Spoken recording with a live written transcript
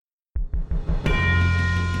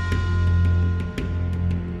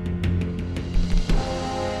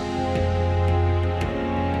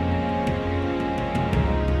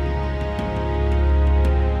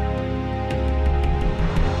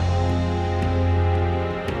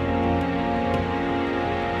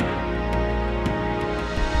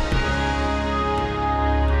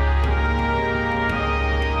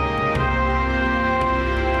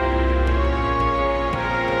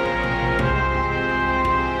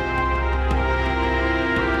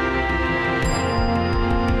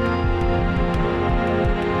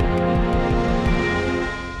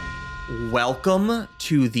Welcome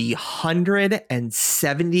to the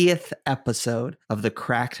 170th episode of the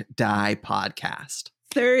Cracked Die podcast.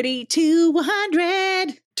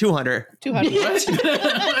 3,200. 200. 200.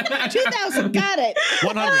 2,000. Got it.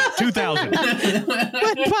 100. 2,000.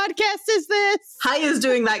 What podcast is this? Hi is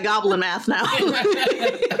doing that goblin math now.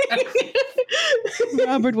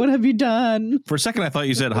 Robert, what have you done? For a second, I thought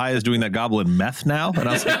you said Hi is doing that goblin meth now. And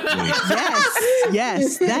I was like, wait,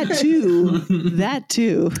 Yes, that too. That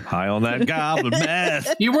too. high on that goblin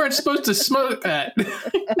meth. You weren't supposed to smoke that.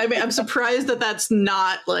 I mean, I'm surprised that that's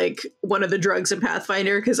not like one of the drugs in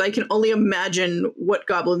Pathfinder, because I can only imagine what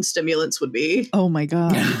goblin stimulants would be. Oh my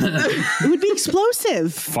God. It would be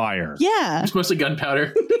explosive. Fire. Yeah. It's mostly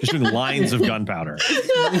gunpowder. Just doing lines of gunpowder. Just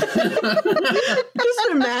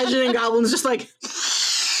imagining goblins just like,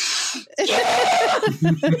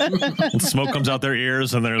 And smoke comes out their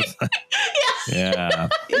ears and there's... Yeah.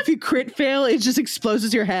 If you crit fail, it just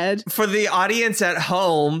explodes your head. For the audience at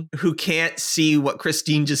home who can't see what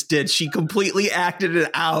Christine just did, she completely acted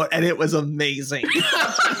it out and it was amazing.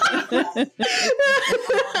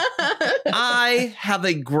 I have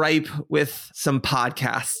a gripe with some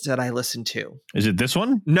podcasts that I listen to. Is it this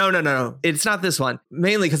one? No. It's not this one.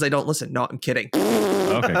 Mainly because I don't listen. No, I'm kidding.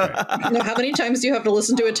 Okay, great. how many times do you have to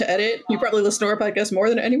listen to it to edit? You probably listen to our podcast more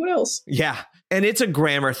than anyone else. Yeah. And it's a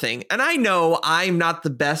grammar thing. And I know I'm not the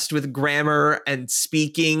best with grammar and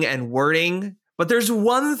speaking and wording, but there's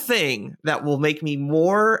one thing that will make me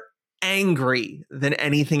more angry than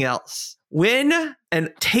anything else. When a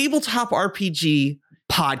tabletop RPG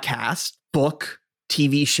podcast, book,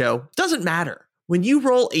 TV show, doesn't matter. When you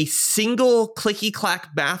roll a single clicky clack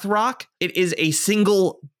math rock, it is a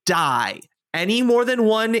single die. Any more than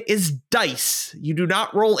one is dice. You do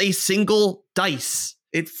not roll a single dice.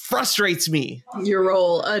 It frustrates me. You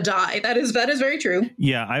roll a die. That is very true.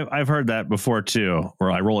 Yeah, I've heard that before too,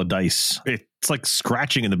 where I roll a dice. It's like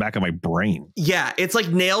scratching in the back of my brain. Yeah, it's like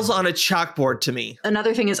nails on a chalkboard to me.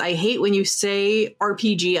 Another thing is I hate when you say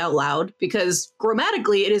RPG out loud, because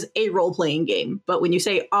grammatically it is a role-playing game. But when you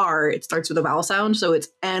say R, it starts with a vowel sound, so it's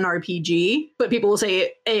an RPG. But people will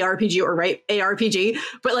say ARPG or write ARPG.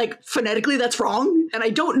 But like phonetically, that's wrong. And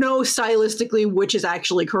I don't know stylistically which is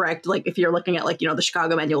actually correct. Like if you're looking at like, the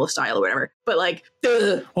Chicago Manual of Style or whatever. But like,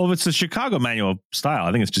 ugh. Well, if it's the Chicago Manual of Style,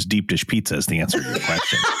 I think it's just deep dish pizza is the answer to your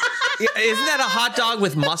question. Isn't that a hot dog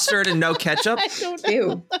with mustard and no ketchup? I don't know.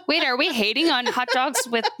 Ew. Wait, are we hating on hot dogs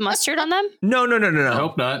with mustard on them? No. I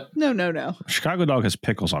hope not. No. Chicago dog has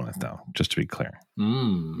pickles on it, though, just to be clear.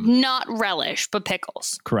 Not relish, but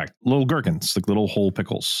pickles. Correct. Little gherkins, like little whole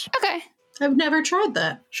pickles. Okay. I've never tried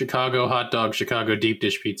that. Chicago hot dog, Chicago deep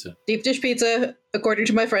dish pizza. Deep dish pizza, according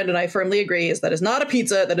to my friend, and I firmly agree, is not a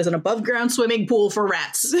pizza. That is an above ground swimming pool for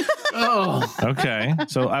rats. Oh, Okay.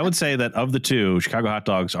 So I would say that of the two, Chicago hot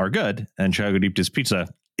dogs are good and Chicago deep dish pizza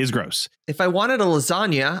is gross. If I wanted a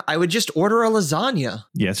lasagna, I would just order a lasagna.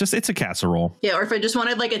 Yeah, it's a casserole. Yeah, or if I just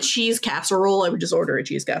wanted like a cheese casserole, I would just order a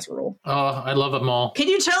cheese casserole. I love them all. Can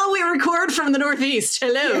you tell we record from the Northeast?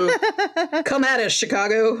 Hello. Come at us,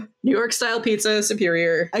 Chicago. New York style pizza,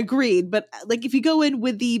 superior. Agreed. But like if you go in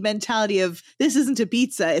with the mentality of this isn't a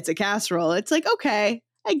pizza, it's a casserole, it's like, okay,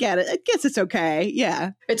 I get it. I guess it's okay.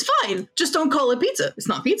 Yeah. It's fine. Just don't call it pizza. It's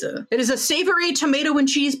not pizza. It is a savory tomato and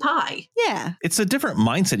cheese pie. Yeah. It's a different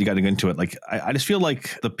mindset you got to go into it. Like, I just feel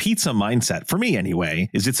like the pizza mindset, for me anyway,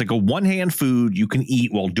 is it's like a one-hand food you can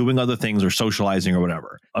eat while doing other things or socializing or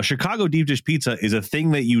whatever. A Chicago deep dish pizza is a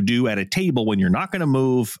thing that you do at a table when you're not going to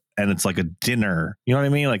move, and it's like a dinner. You know what I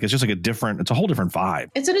mean? Like, it's just like it's a whole different vibe.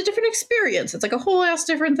 It's in a different experience. It's like a whole ass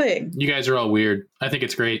different thing. You guys are all weird. I think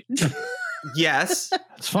it's great. Yes.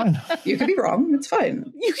 It's fine. You could be wrong. It's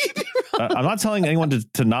fine. You can be wrong. I'm not telling anyone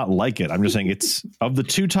to not like it. I'm just saying it's of the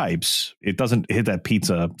two types, it doesn't hit that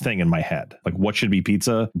pizza thing in my head. Like, what should be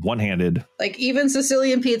pizza? One-handed. Like even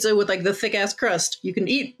Sicilian pizza with like the thick ass crust, you can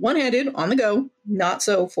eat one-handed on the go. Not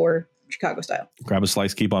so for Chicago style. Grab a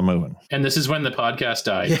slice, keep on moving. And this is when the podcast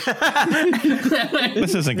died.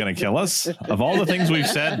 This isn't going to kill us. Of all the things we've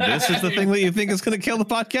said, this is the thing that you think is going to kill the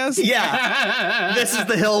podcast? Yeah. This is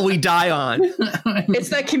the hill we die on. It's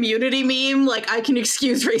that community meme, like I can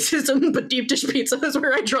excuse racism, but deep dish pizza is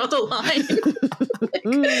where I draw the line.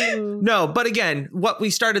 No, but again, what we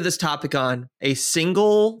started this topic on, a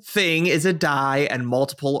single thing is a die and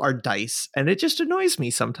multiple are dice. And it just annoys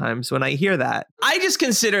me sometimes when I hear that. I just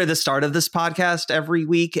consider the start of this podcast every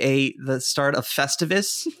week the start of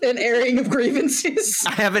Festivus. An airing of grievances.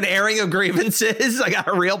 I have an airing of grievances. I got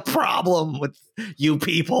a real problem with you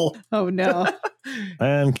people. Oh no.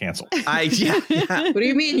 And cancel. Yeah. What do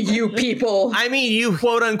you mean, you people? I mean, you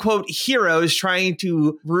quote unquote heroes trying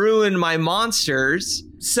to ruin my monsters.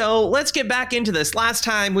 So let's get back into this. Last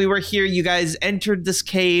time we were here, you guys entered this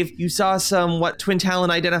cave. You saw some what Twin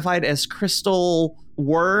Talon identified as crystal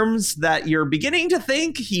worms that you're beginning to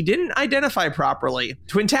think he didn't identify properly.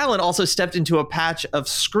 Twin Talon also stepped into a patch of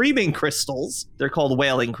screaming crystals. They're called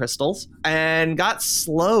wailing crystals, and got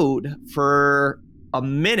slowed for a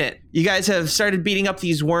minute. You guys have started beating up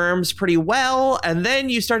these worms pretty well, and then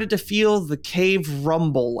you started to feel the cave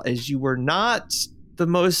rumble as you were not the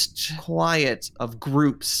most quiet of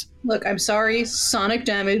groups. Look, I'm sorry. Sonic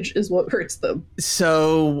damage is what hurts them.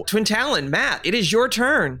 So, Twin Talon, Matt, it is your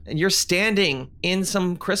turn, and you're standing in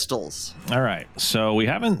some crystals. All right. So we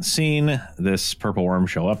haven't seen this purple worm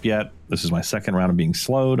show up yet. This is my second round of being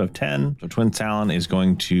slowed of 10. So Twin Talon is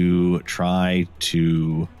going to try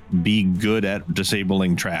to be good at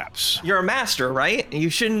disabling traps. You're a master, right? You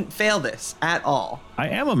shouldn't fail this at all. I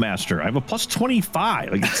am a master. I have a plus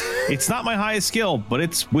 25. Like it's not my highest skill, but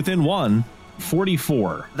it's within one.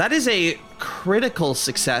 44. That is a critical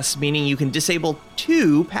success, meaning you can disable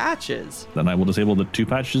 2 patches, Then I will disable the 2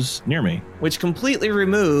 patches near me. which completely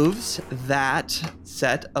removes that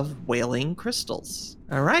set of wailing crystals.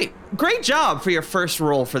 All right. Great job for your first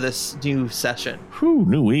roll for this new session. Whew,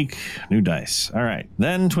 new week, new dice. All right.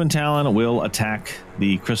 Then Twin Talon will attack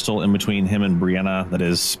the crystal in between him and Brianna that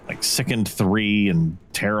is like sickened 3 and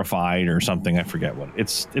terrified or something. I forget what.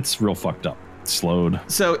 It's real fucked up. Slowed.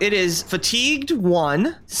 So it is fatigued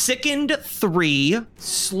 1, sickened 3,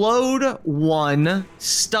 slowed 1,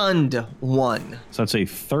 stunned 1. So that's a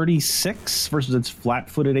 36 versus its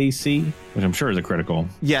flat-footed AC, which I'm sure is a critical.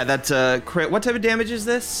 Yeah, that's a crit. What type of damage is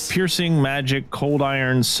this? Piercing, magic, cold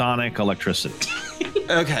iron, sonic, electricity.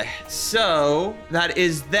 Okay, so that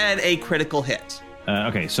is then a critical hit.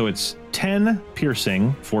 Okay, so it's 10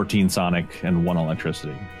 piercing, 14 sonic, and 1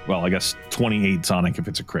 electricity. Well, I guess 28 sonic if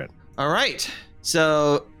it's a crit. All right,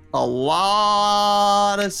 so a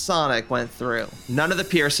lot of sonic went through. None of the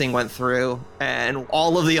piercing went through, and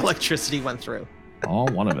all of the electricity went through. All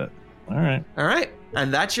one of it. All right. All right,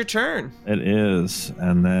 and that's your turn. It is.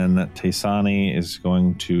 And then Taysani is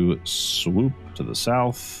going to swoop to the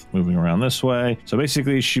south, moving around this way. So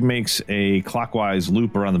basically, she makes a clockwise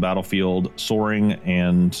loop around the battlefield, soaring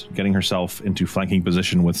and getting herself into flanking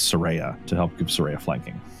position with Soraya to help give Soraya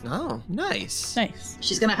flanking. Oh, nice. Nice.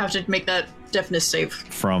 She's gonna have to make that deafness save.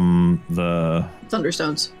 From the...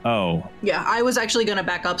 Thunderstones. Oh, Yeah, I was actually gonna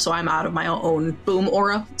back up, so I'm out of my own boom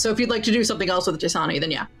aura. So if you'd like to do something else with Taysani,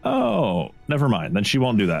 then yeah. oh, never mind. Then she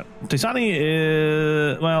won't do that. Taysani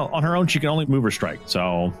is... Well, on her own, she can only move or strike.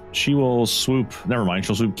 So she will swoop... Never mind.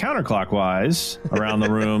 She'll swoop counterclockwise around the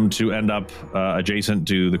room to end up adjacent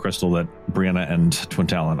to the crystal that Brianna and Twin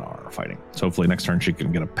Talon are fighting. So hopefully next turn she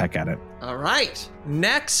can get a peck at it. All right,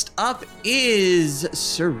 next up is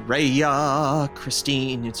Soraya.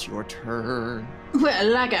 Christine, it's your turn.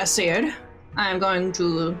 Well, like I said, I'm going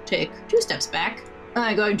to take 2 steps back.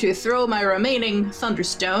 I'm going to throw my remaining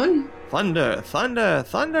Thunderstone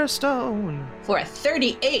Thunderstone. for a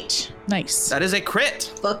 38. Nice. That is a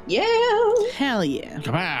crit. Fuck yeah! Hell yeah.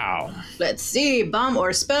 Wow. Let's see. Bomb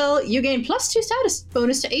or spell. You gain +2 status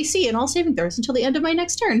bonus to AC and all saving throws until the end of my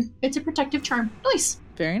next turn. It's a protective charm. Nice.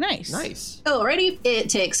 Very nice. Nice. Alrighty. It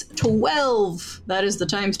takes 12. That is the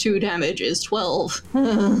 ×2 damage is 12.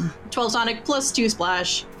 12 sonic +2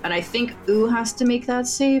 splash. And I think Ooh has to make that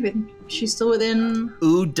save. And she's still within...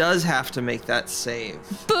 Ooh does have to make that save.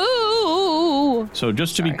 Boo! So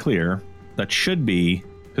just to be clear, that should be...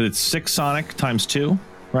 Because it's 6 sonic times 2,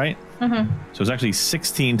 right? Mm-hmm. So it's actually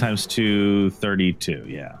 16 times 2, 32,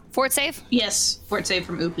 yeah. Fort save Yes. Fort save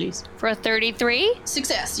from Ooh, please. for a 33.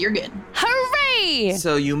 Success. You're good. Hooray!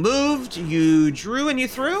 So you moved, you drew, and you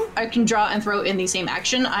threw? I can draw and throw in the same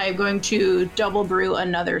action. I'm going to double brew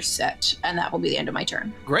another set, and that will be the end of my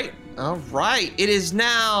turn. Great. All right. It is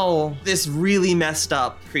now this really messed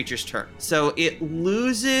up creature's turn. So it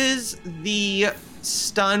loses the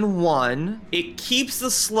stun 1. It keeps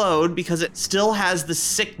the slowed because it still has the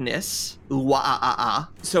sickness.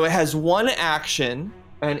 So it has 1 action,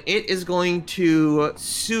 and it is going to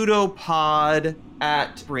pseudopod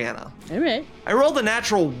at Brianna. All right. I rolled a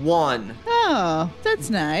natural 1. Oh,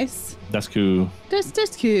 that's nice. That's cool.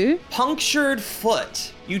 That's cool. Punctured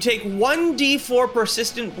foot. You take 1d4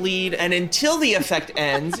 persistent bleed, and until the effect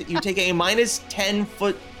ends, you take a -10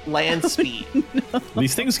 foot land speed.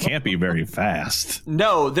 These things can't be very fast.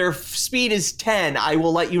 No, their speed is 10. I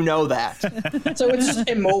will let you know that. So it's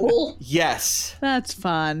immobile? Yes. That's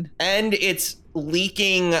fun. And its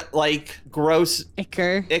leaking, like, gross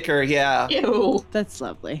Icker. ichor, yeah. Ew. That's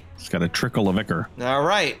lovely. It's got a trickle of ichor. All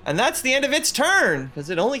right. And that's the end of its turn, because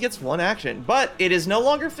it only gets one action. But it is no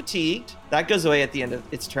longer fatigued. That goes away at the end of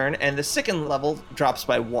its turn, and the sicken level drops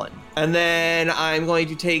by 1. And then I'm going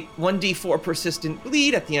to take 1d4 persistent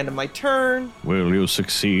bleed at the end of my turn. Will you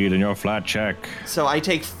succeed in your flat check? So I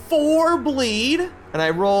take 4 bleed, and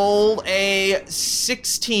I roll a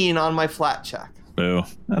 16 on my flat check. Boo.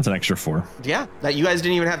 That's an extra 4. Yeah, that you guys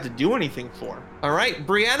didn't even have to do anything for. All right,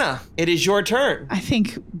 Brianna, it is your turn. I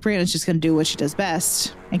think Brianna's just going to do what she does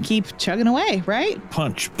best and keep chugging away, right?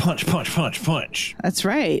 Punch, punch, punch, punch, punch. That's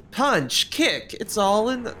right. Punch, kick, it's all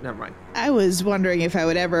in the... Never mind. I was wondering if I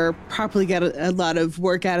would ever properly get a lot of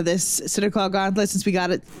work out of this Citaclaw Gauntlet since we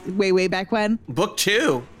got it way back when. Book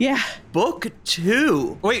 2. Yeah. Book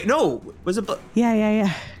 2. Wait, no. Was it book...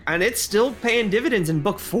 Yeah. And it's still paying dividends in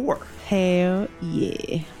book 4. Hell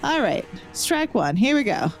yeah. All right. Strike 1. Here we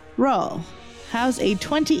go. Roll. How's a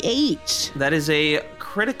 28? That is a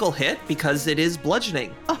critical hit because it is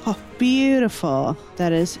bludgeoning. Oh, beautiful.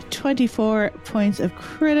 That is 24 points of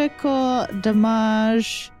critical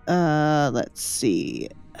damage. Let's see.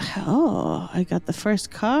 Oh, I got the first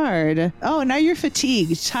card. Oh, now you're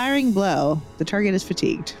fatigued. Tiring blow. The target is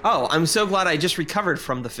fatigued. Oh, I'm so glad I just recovered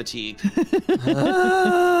from the fatigue.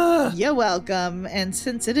 You're welcome. And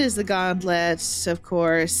since it is the gauntlet, of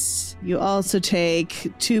course, you also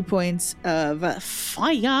take 2 points of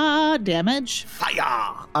fire damage.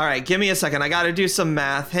 Fire! All right, give me a second. I got to do some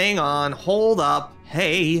math. Hang on. Hold up.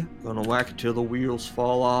 Hey, gonna whack it till the wheels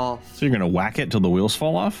fall off. So you're going to whack it till the wheels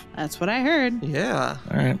fall off? That's what I heard. Yeah.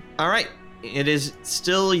 All right. All right. It is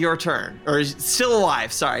still your turn. Or still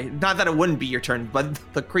alive, sorry. Not that it wouldn't be your turn, but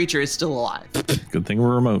the creature is still alive. Good thing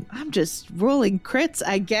we're remote. I'm just rolling crits,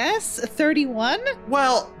 I guess. 31?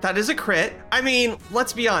 Well, that is a crit. I mean,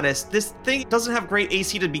 let's be honest. This thing doesn't have great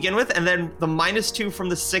AC to begin with, and then the -2 from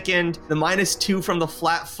the sickened, the -2 from the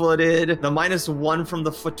flat-footed, the -1 from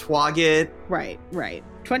the footwagged. Right.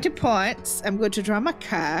 20 points. I'm going to draw my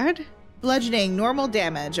card. Bludgeoning, normal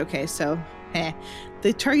damage. Okay, so,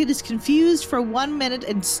 The target is confused for 1 minute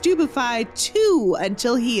and stupefied 2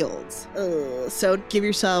 until healed. So give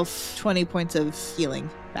yourself 20 points of healing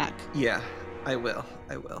back. Yeah, I will.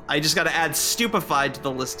 I just got to add stupefied to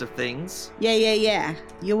the list of things. Yeah.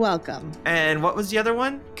 You're welcome. And what was the other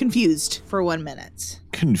one? Confused for 1 minute.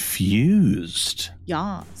 Confused.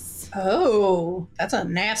 Yas. Oh, that's a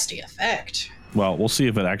nasty effect. Well, we'll see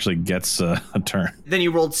if it actually gets a turn. Then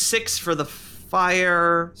you rolled 6 for the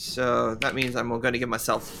fire, so that means I'm going to give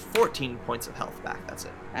myself 14 points of health back. That's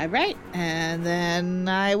it. All right. And then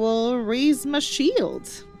I will raise my shield.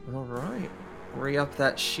 All right. Re-up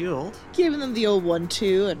that shield. Giving them the old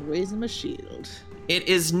 1-2 and raising my shield. It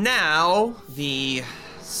is now the...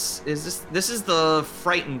 This is the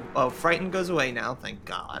frightened... Oh, frightened goes away now, thank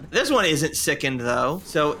God. This one isn't sickened, though.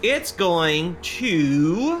 So it's going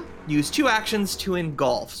to use 2 actions to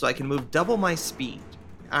engulf, so I can move double my speed.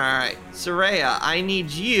 All right, Soraya, I need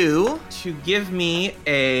you to give me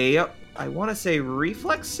a, I want to say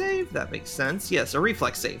reflex save? That makes sense. Yes, a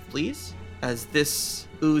reflex save, please. As this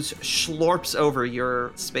ooze schlorps over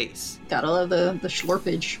your space. Gotta love the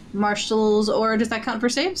schlorpage. Marshals, or does that count for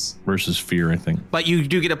saves? Versus fear, I think. But you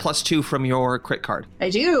do get a +2 from your crit card. I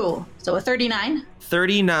do. So a 39.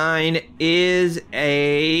 39 is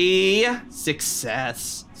a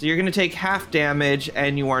success. So you're going to take half damage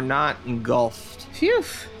and you are not engulfed. Phew.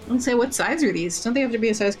 Let's say, what size are these? Don't they have to be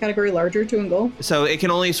a size category larger to engulf? So it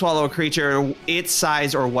can only swallow a creature its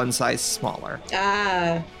size or 1 size smaller.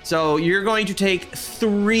 Ah. So you're going to take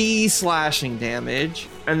 3 slashing damage.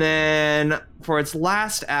 And then for its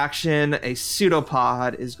last action, a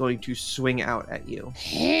pseudopod is going to swing out at you.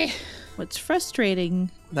 What's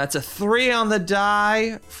frustrating? That's a 3 on the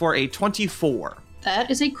die for a 24.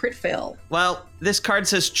 That is a crit fail. Well, this card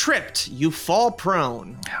says tripped. You fall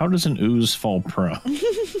prone. How does an ooze fall prone?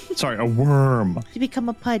 Sorry, a worm. You become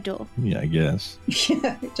a puddle. Yeah, I guess.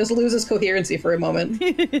 Yeah, it just loses coherency for a moment.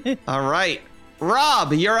 All right.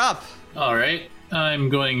 Rob, you're up. All right. I'm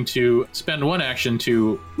going to spend 1 action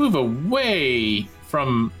to move away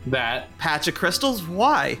from that. Patch of crystals?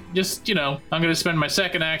 Why? Just, I'm going to spend my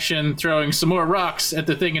second action throwing some more rocks at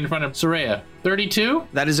the thing in front of Soraya. 32?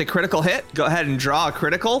 That is a critical hit. Go ahead and draw a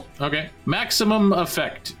critical. Okay. Maximum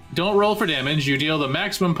effect. Don't roll for damage. You deal the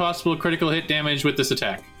maximum possible critical hit damage with this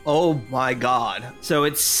attack. Oh my god. So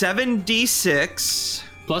it's 7d6.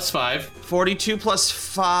 Plus 5. 42 plus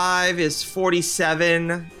 5 is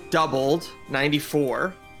 47. Doubled.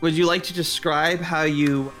 94. Would you like to describe how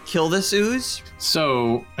you kill this ooze?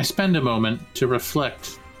 So, I spend a moment to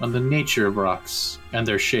reflect on the nature of rocks and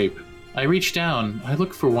their shape. I reach down. I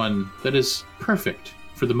look for one that is perfect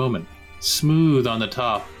for the moment. Smooth on the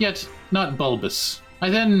top, yet not bulbous. I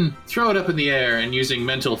then throw it up in the air and using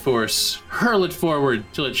mental force, hurl it forward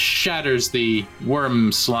till it shatters the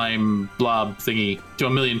worm slime blob thingy to a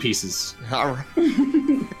million pieces. All right.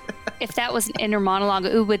 If that was an inner monologue,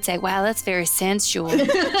 Ooh would say, wow, that's very sensual.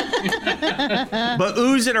 But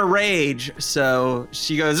Oo's in a rage, so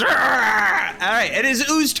she goes, "Argh!" All right, it is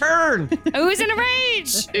Oo's turn. Ooh's in a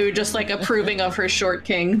rage. Ooh, just like approving of her short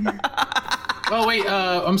king. Oh, wait,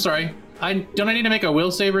 I'm sorry. Don't I need to make a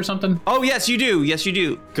will save or something? Oh, yes, you do. Yes, you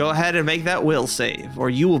do. Go ahead and make that will save, or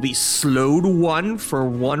you will be slowed 1 for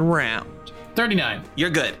 1 round. 39. You're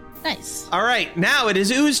good. Nice. All right, now it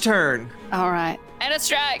is Oo's turn. All right. And a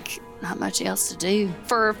strike. Not much else to do.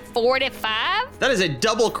 For 45? That is a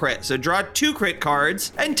double crit, so draw 2 crit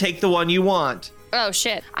cards and take the one you want. Oh,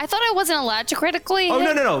 shit. I thought I wasn't allowed to critically Oh,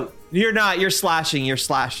 hit. no. You're not. You're slashing.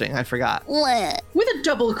 I forgot. Blech. With a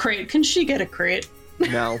double crit, can she get a crit?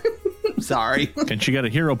 No. Sorry. Can she get a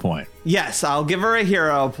hero point? Yes, I'll give her a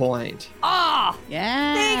hero point. Oh,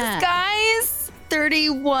 Yeah. thanks, guys.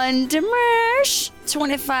 31 damage.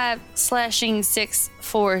 25 slashing, 6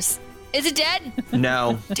 force. Is it dead?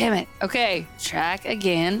 No. Damn it. Okay. Track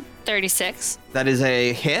again. 36. That is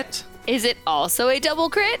a hit. Is it also a double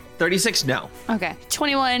crit? 36, no. Okay.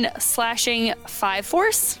 21 slashing, 5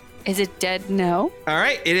 force. Is it dead? No. All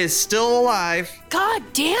right, it is still alive. God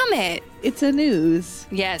damn it. It's a news.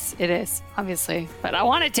 Yes, it is, obviously. But I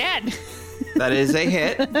want it dead. That is a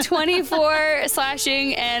hit. 24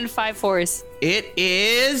 slashing and 5 force. It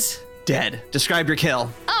is dead. Describe your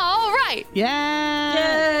kill. All right.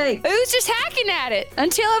 Yeah. Yay! Who's just hacking at it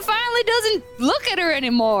until it finally doesn't look at her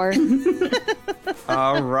anymore?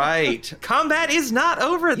 All right. Combat is not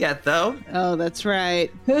over yet, though. Oh, that's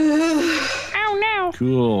right. Oh no.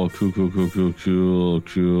 Cool. Because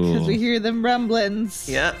we hear them rumblings.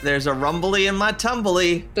 Yep, there's a rumbly in my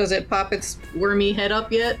tumbly. Does it pop its wormy head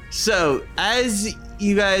up yet? So, as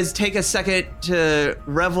you guys take a second to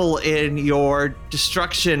revel in your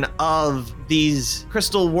destruction of these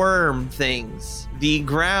crystal worm things, the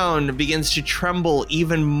ground begins to tremble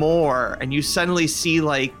even more, and you suddenly see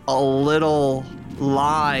like a little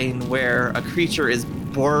line where a creature is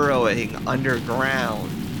burrowing underground,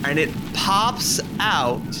 and it pops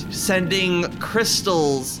out, sending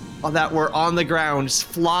crystals that were on the ground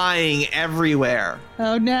flying everywhere.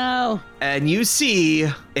 Oh no. And you see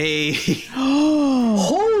a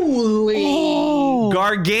Holy! Oh,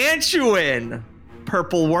 gargantuan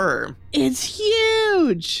purple worm. it's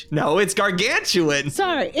huge. No, it's gargantuan.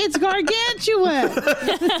 Sorry, it's gargantuan.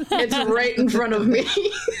 It's right in front of me.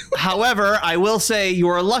 However, I will say you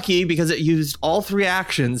are lucky because it used all 3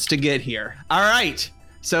 actions to get here. All right.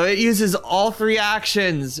 So it uses all 3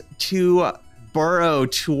 actions to burrow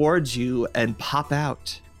towards you and pop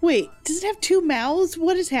out. Wait, does it have 2 mouths?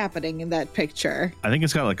 What is happening in that picture? I think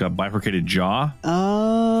it's got like a bifurcated jaw.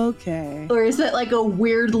 Okay. Or is it like a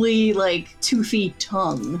weirdly like toothy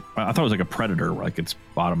tongue? I thought it was like a predator, where like its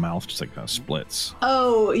bottom mouth just like splits.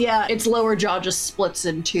 Oh yeah, its lower jaw just splits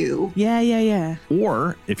in 2. Yeah.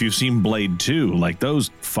 Or if you've seen Blade 2, like those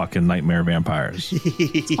fucking nightmare vampires.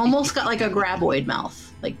 Almost got like a graboid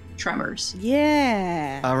mouth, like Tremors.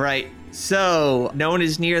 Yeah. All right. So no one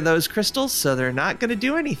is near those crystals, so they're not going to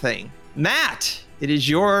do anything. Matt, it is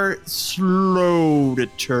your slowed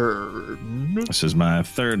turn. This is my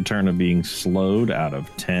 3rd turn of being slowed out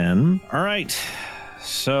of 10. All right.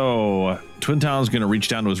 So Twin Talon's going to reach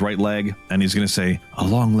down to his right leg, and he's going to say, "A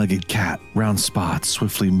long-legged cat, round spot,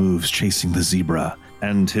 swiftly moves, chasing the zebra."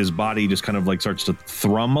 And his body just kind of like starts to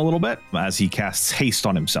thrum a little bit as he casts haste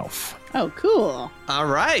on himself. Oh, cool. All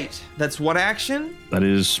right. That's 1 action. That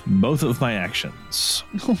is both of my actions.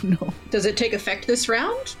 Oh no. Does it take effect this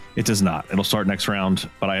round? It does not. It'll start next round,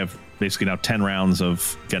 but I have basically now 10 rounds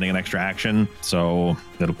of getting an extra action. So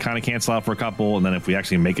it'll kind of cancel out for a couple. And then if we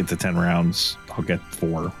actually make it to 10 rounds, I'll get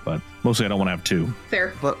 4. But mostly I don't want to have 2.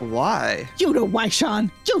 Fair. But why? You know why,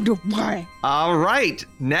 Sean? You know why? All right.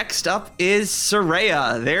 Next up is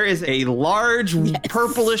Soraya. There is a large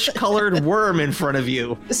purplish colored worm in front of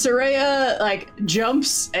you. Soraya like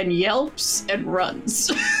jumps and yelps and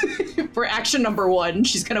runs. For action number 1,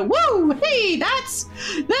 she's gonna woo! Hey,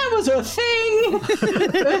 that was a thing.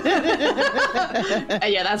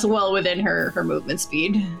 Yeah, that's well within her movement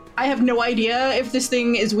speed. I have no idea if this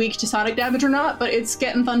thing is weak to sonic damage or not, but it's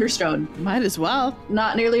getting Thunderstone. Might as well.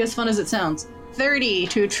 Not nearly as fun as it sounds. 30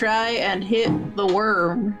 to try and hit the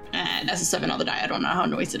worm. That's a 7 on the die. I don't know how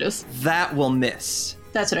noisy it is. That will miss.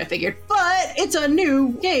 That's what I figured. But it's a new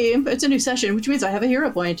game. It's a new session, which means I have a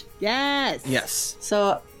hero point. Yes. Yes.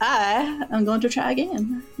 So I am going to try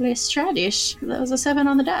again. Let's try this. That was a 7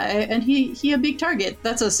 on the die, and he a big target.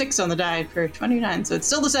 That's a 6 on the die for 29, so it's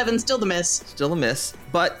still the 7, still the miss. Still a miss,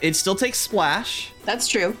 but it still takes splash. That's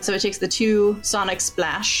true. So it takes the 2 Sonic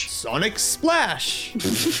Splash. Sonic Splash.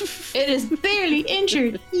 It is barely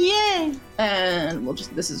injured. Yay! And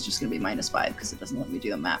this is just gonna be -5 because it doesn't let me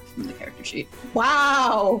do a map from the character sheet.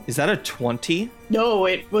 Wow! Is that a 20? No,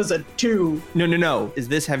 it was a 2. No. Does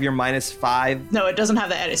this have your -5? No, it doesn't have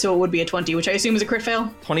that edit, so it would be a 20, which I assume is a crit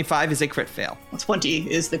fail. 25 is a crit fail. 20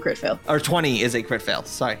 is the crit fail. Or 20 is a crit fail.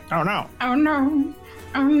 Sorry. Oh no. Oh no.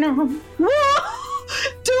 Oh no. Whoa!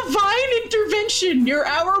 Divine Intervention! Your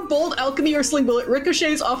Hour, Bolt, Alchemy, or Sling Bullet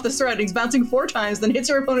ricochets off the surroundings, bouncing 4 times, then hits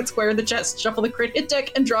your opponent square in the chest. Shuffle the crit hit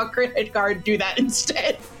deck and draw a crit hit card. Do that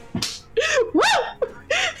instead. Woo!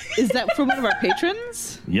 Is that from one of our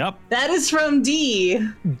patrons? Yep. That is from D.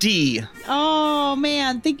 D. Oh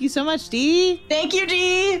man, thank you so much, D. Thank you,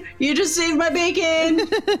 D. You just saved my bacon.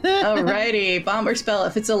 Alrighty, bomb or spell.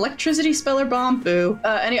 If it's electricity, spell, or bomb, boo.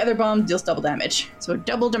 Any other bomb deals double damage. So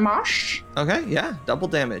double damage. Okay, yeah, double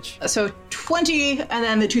damage. So 20, and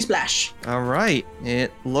then the 2 splash. All right,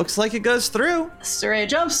 it looks like it goes through. Soraya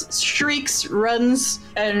jumps, shrieks, runs,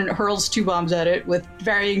 and hurls 2 bombs at it with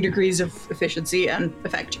varying degrees of efficiency and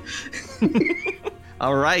effect.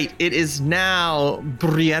 All right, it is now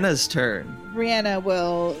Brianna's turn. Brianna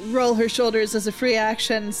will roll her shoulders as a free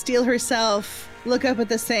action, steal herself, look up at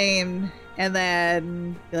the same, and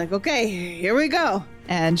then be like, okay, here we go.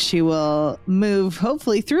 And she will move,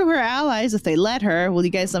 hopefully, through her allies if they let her. Will you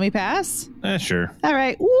guys let me pass? Sure. All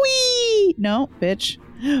right. Whee! No, bitch.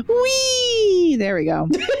 Whee! There we go.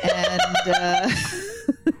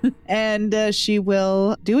 And she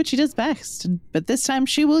will do what she does best. But this time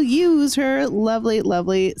she will use her lovely,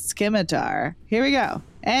 lovely scimitar. Here we go.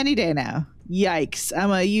 Any day now. Yikes. I'm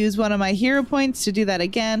going to use one of my hero points to do that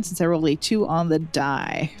again since I rolled a 2 on the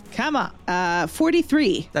die. Come on.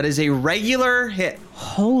 43. That is a regular hit.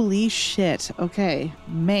 Holy shit. Okay.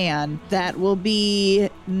 Man, that will be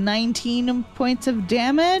 19 points of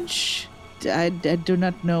damage. I do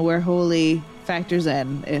not know where holy factors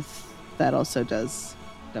in, if that also does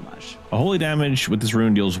damage. A holy damage with this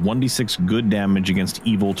rune deals 1d6 good damage against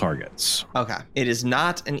evil targets. Okay, it is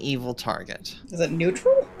not an evil target. Is it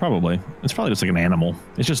neutral? Probably. It's probably just like an animal.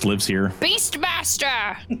 It just lives here.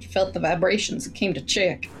 Beastmaster! Felt the vibrations and came to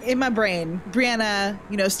check. In my brain, Brianna,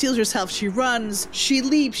 steals herself. She runs, she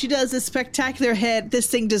leaps, she does this spectacular hit. This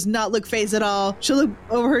thing does not look phased at all. She'll look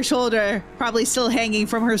over her shoulder, probably still hanging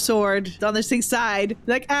from her sword on this thing's side.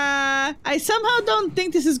 Like, I somehow don't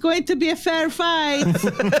think this is going to be a fair fight.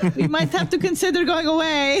 We might have to consider going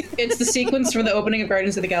away. It's the sequence from the opening of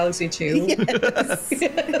Guardians of the Galaxy 2. Yes,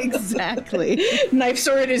 exactly. Knife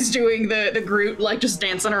Sword is doing the Groot, just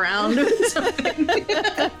dancing around.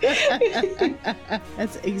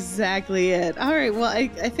 That's exactly it. All right, well, I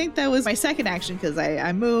think that was my second action because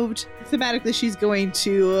I moved. Thematically, she's going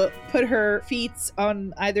to put her feet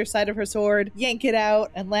on either side of her sword, yank it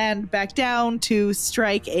out, and land back down to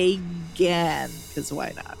strike again, because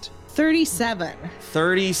why not? 37.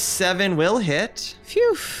 37 will hit.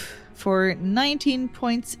 Phew. For 19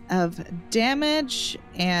 points of damage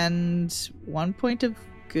and 1 point of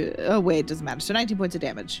good. Oh, wait, it doesn't matter. So 19 points of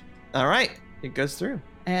damage. All right, it goes through.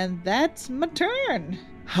 And that's my turn.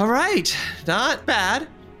 All right, not bad.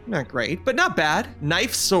 Not great, but not bad.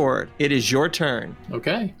 Knife Sword, it is your turn.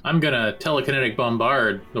 Okay, I'm gonna telekinetic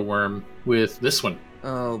bombard the worm with this one.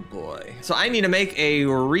 Oh boy. So I need to make a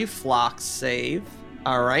reflux save.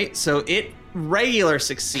 All right, so it regular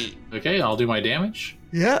succeed. Okay, I'll do my damage.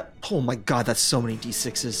 Yeah. Oh my god, that's so many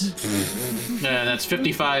d6s. And that's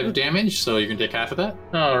 55 damage, so you can take half of that.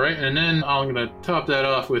 All right, and then I'm going to top that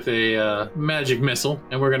off with a magic missile.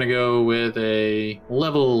 And we're going to go with a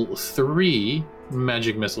level 3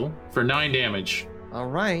 magic missile for 9 damage. All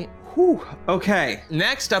right. Whew. Okay,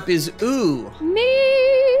 next up is Ooh.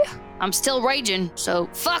 Me! I'm still raging, so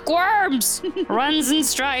fuck worms! Runs and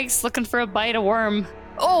strikes, looking for a bite of worm.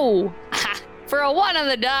 Oh! For a 1 on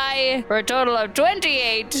the die, for a total of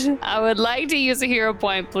 28. I would like to use a hero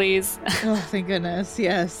point, please. Oh, thank goodness.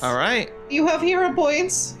 Yes. All right. You have hero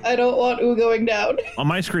points. I don't want Ooh going down. On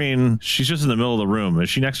my screen, she's just in the middle of the room. Is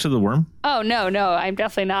she next to the worm? Oh, no, I'm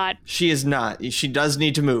definitely not. She is not. She does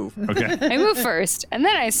need to move. Okay. I move first, and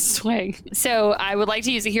then I swing. So I would like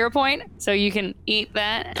to use a hero point, so you can eat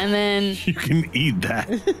that, and then You can eat that.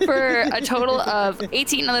 for a total of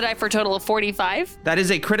 18 on the die for a total of 45. That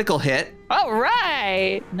is a critical hit, All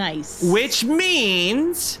right. Nice. which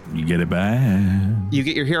means You get it back. you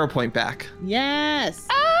get your hero point back. Yes.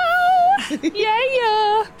 Oh!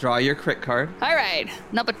 Yeah. Draw your crit card. All right,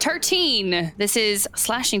 number 13. This is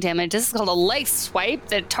slashing damage. This is called a leg swipe.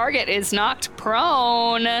 The target is knocked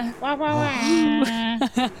prone.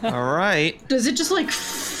 All right. Does it just like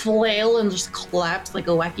flail and just collapse like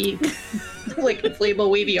a wacky, like inflatable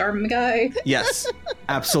wavy arm guy? Yes,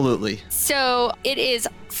 absolutely. So it is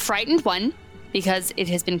frightened 1 because it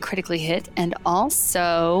has been critically hit. And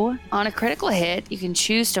also, on a critical hit, you can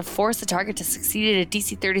choose to force the target to succeed at a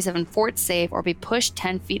DC 37 fort save or be pushed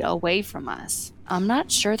 10 feet away from us. I'm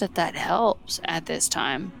not sure that helps at this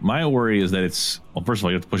time. My worry is that well, first of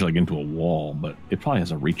all, you have to push it like into a wall, but it probably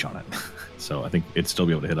has a reach on it. So I think it'd still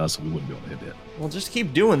be able to hit us, and we wouldn't be able to hit it. Well, just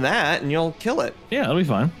keep doing that and you'll kill it. Yeah, that'll be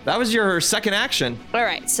fine. That was your second action. All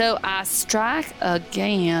right, so I strike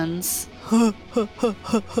against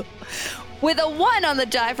with a 1 on the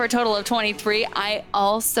die for a total of 23. I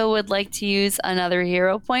also would like to use another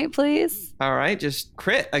hero point, please. All right, just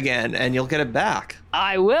crit again and you'll get it back.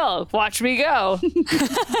 I will. Watch me go. Have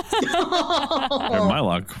my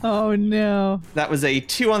luck. Oh no. That was a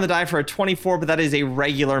 2 on the die for a 24, but that is a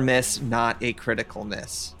regular miss, not a critical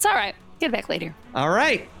miss. It's all right. Get it back later. All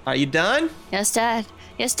right, are you done? Yes, Dad.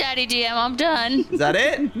 Yes, Daddy GM, I'm done. Is that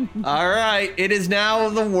it? All right, it is now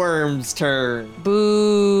the worm's turn.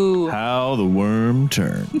 Boo. How the worm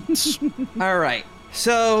turns. All right,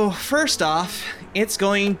 so first off, it's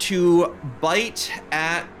going to bite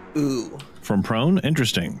at Ooh. From prone?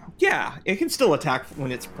 Interesting. Yeah, it can still attack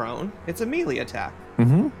when it's prone. It's a melee attack.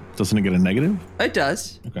 Mm-hmm. Doesn't it get a negative? It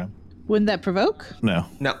does. Okay. Wouldn't that provoke? No.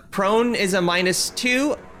 No, prone is a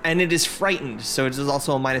 -2, and it is frightened, so it is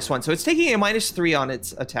also a -1. So it's taking a -3 on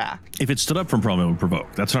its attack. If it stood up from prone, it would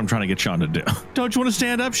provoke. That's what I'm trying to get Sean to do. Don't you want to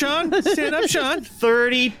stand up, Sean? Stand up, Sean.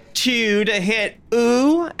 32 to hit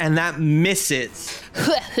Ooh, and that misses.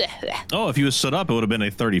 Oh, if you had stood up, it would have been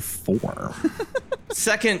a 34.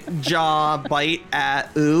 Second jaw bite at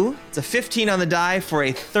Ooh. It's a 15 on the die for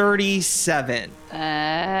a 37.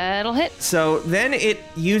 That'll hit. So then it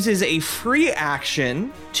uses a free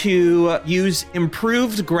action to use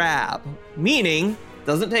improved grab, meaning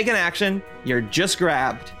doesn't take an action, you're just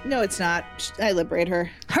grabbed. No, it's not. I liberate her.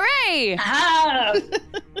 Hooray! Ah!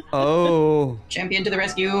 Oh. Champion to the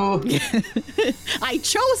rescue. I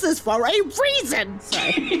chose this for a reason.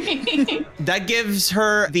 Sorry. That gives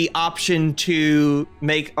her the option to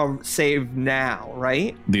make a save now,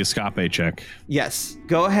 right? The escape check. Yes.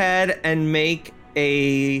 Go ahead and make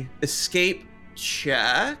a escape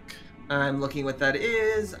check. I'm looking what that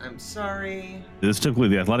is. I'm sorry. It's typically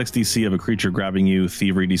the athletics DC of a creature grabbing you,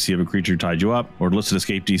 thievery DC of a creature tied you up, or listed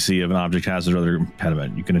escape DC of an object, hazard, or other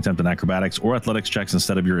impediment. You can attempt an acrobatics or athletics checks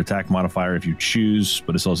instead of your attack modifier if you choose,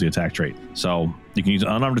 but it's also the attack trait. So you can use an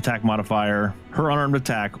unarmed attack modifier, her unarmed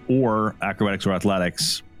attack, or acrobatics or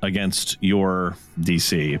athletics against your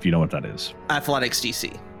DC, if you know what that is. Athletics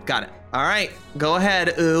DC. Got it. All right. Go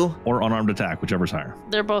ahead, Ooh. Or unarmed attack, whichever's higher.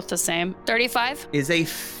 They're both the same. 35? Is a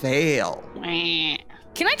fail.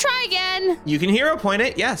 Can I try again? You can hero point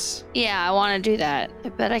it, yes. Yeah, I want to do that. I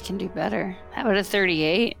bet I can do better. How about a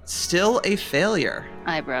 38? Still a failure.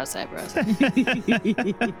 Eyebrows.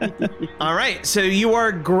 All right, so you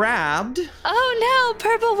are grabbed, Oh no,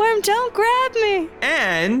 purple worm, don't grab me.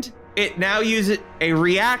 and it now uses a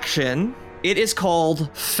reaction. It is called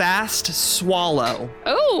Fast Swallow.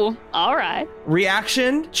 Oh, all right.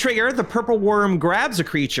 Reaction, trigger, the purple worm grabs a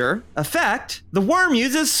creature. Effect, the worm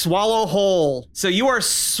uses Swallow Whole. So you are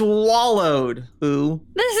swallowed, Ooh.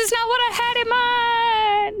 This is not what I had in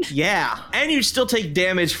mind. Yeah, and you still take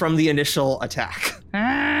damage from the initial attack.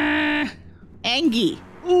 Angie.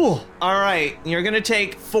 Ooh. All right, you're gonna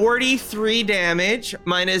take 43 damage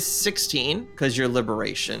minus 16 because your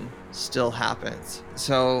liberation still happens.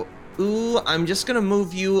 So, Ooh, I'm just gonna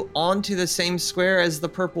move you onto the same square as the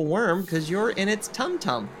purple worm because you're in its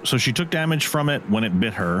tum-tum. So she took damage from it when it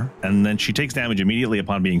bit her, and then she takes damage immediately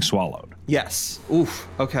upon being swallowed. Yes. Oof.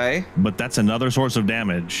 Okay. But that's another source of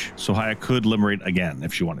damage, so Haya could liberate again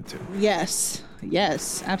if she wanted to. Yes.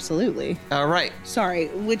 Yes, absolutely. All right. Sorry,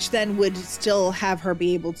 which then would still have her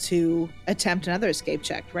be able to attempt another escape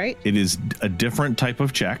check, right? It is a different type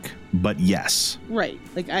of check, but yes. Right.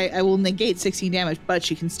 Like I will negate 16 damage, but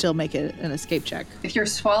she can still make it an escape check. If you're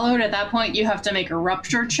swallowed at that point, you have to make a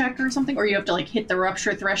rupture check or something, or you have to like hit the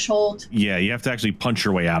rupture threshold. Yeah, you have to actually punch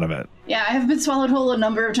your way out of it. Yeah, I have been swallowed whole a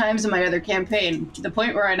number of times in my other campaign, to the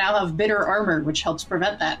point where I now have bitter armor, which helps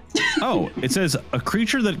prevent that. Oh, it says a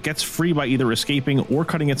creature that gets free by either escaping or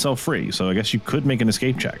cutting itself free. So I guess you could make an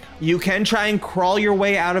escape check. You can try and crawl your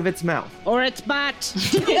way out of its mouth. Or its butt.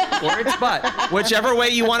 or its butt, whichever way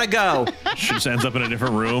you want to go. She just ends up in a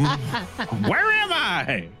different room. Where am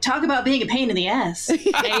I? Talk about being a pain in the ass.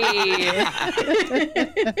 Hey.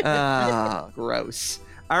 Gross.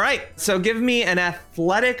 All right, so give me an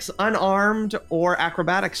athletics, unarmed, or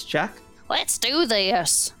acrobatics check. Let's do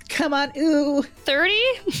this. Come on, ooh. 30?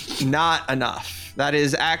 Not enough. That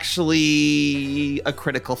is actually a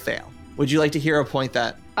critical fail. Would you like to hero point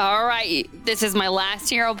that? All right. This is my last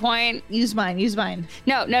hero point. Use mine.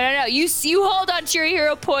 No. You hold on to your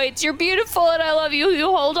hero points. You're beautiful and I love you. You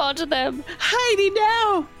hold on to them. Heidi,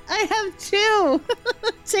 now. I have 2.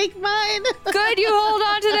 Take mine. Good, you hold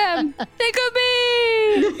on to them. They could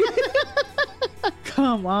be.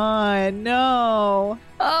 Come on, no.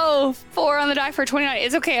 Oh, 4 on the die for 29.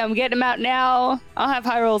 It's okay. I'm getting them out now. I'll have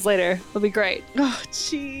high rolls later. It'll be great. Oh,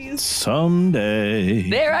 jeez. Someday.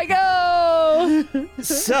 There I go.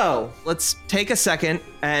 So let's take a second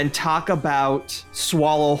and talk about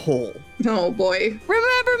Swallow Whole. Oh boy.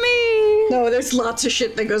 Remember me. No, there's lots of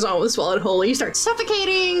shit that goes on with Swallowed Whole. You start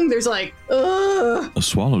suffocating. There's like, ugh. A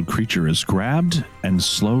swallowed creature is grabbed and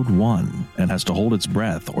slowed 1 and has to hold its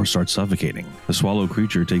breath or start suffocating. The swallowed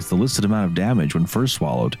creature takes the listed amount of damage when first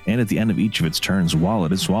swallowed and at the end of each of its turns while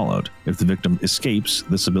it is swallowed. If the victim escapes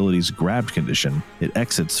this ability's grabbed condition, it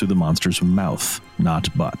exits through the monster's mouth,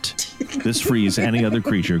 not butt. This frees any other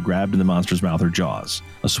creature grabbed in the monster's mouth or jaws.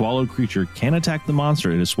 A swallowed creature can attack the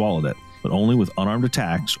monster it has swallowed it, but only with unarmed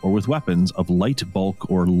attacks or with weapons of light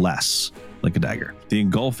bulk or less, like a dagger. The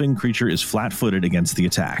engulfing creature is flat-footed against the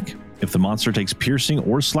attack. If the monster takes piercing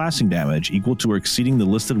or slashing damage equal to or exceeding the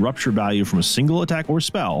listed rupture value from a single attack or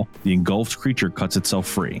spell, the engulfed creature cuts itself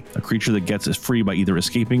free. A creature that gets free by either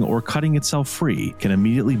escaping or cutting itself free can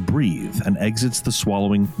immediately breathe and exits the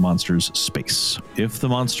swallowing monster's space. If the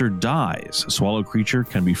monster dies, a swallowed creature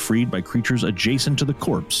can be freed by creatures adjacent to the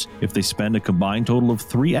corpse if they spend a combined total of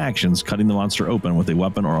 3 actions cutting the monster open with a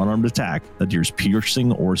weapon or unarmed attack that deals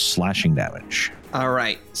piercing or slashing damage. All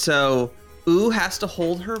right, so Ooh has to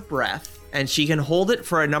hold her breath, and she can hold it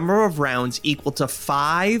for a number of rounds equal to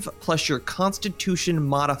 5 plus your Constitution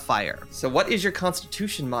modifier. So what is your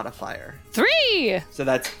Constitution modifier? 3. So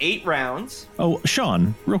that's 8 rounds. Oh,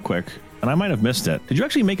 Sean, real quick, and I might have missed it. Did you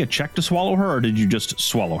actually make a check to swallow her, or did you just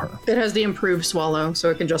swallow her? It has the improved swallow, so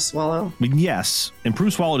it can just swallow. I mean, yes,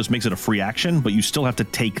 improved swallow just makes it a free action, but you still have to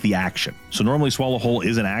take the action. So normally swallow whole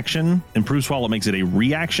is an action. Improved swallow makes it a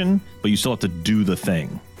reaction, but you still have to do the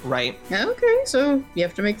thing. Right. Okay, so you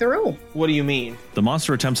have to make the roll. What do you mean? The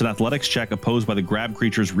monster attempts an athletics check opposed by the grab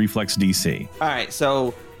creature's reflex DC. All right,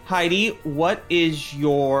 so Heidi, what is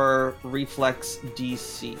your reflex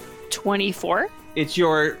DC? 24. It's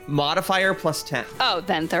your modifier plus 10. Oh,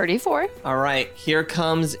 then 34. All right, here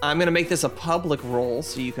comes, I'm going to make this a public roll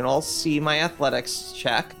so you can all see my athletics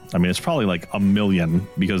check. I mean, it's probably like 1,000,000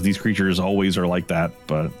 because these creatures always are like that,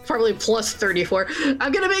 but... Probably plus 34.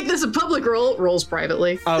 I'm gonna make this a public roll. Rolls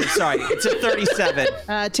privately. Oh, sorry, it's a 37.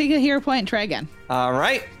 Take a hero point and try again. All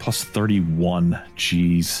right, Plus 31.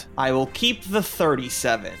 Jeez. I will keep the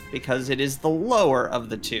 37 because it is the lower of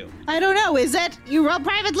the 2. I don't know. Is it? You roll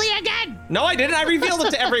privately again. No, I didn't. I revealed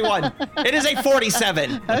it to everyone. It is a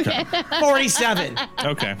 47. Okay. 47.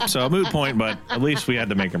 Okay, so a moot point, but at least we had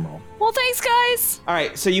to make him roll. Well, thanks, guys. All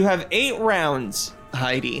right, so you have 8 rounds,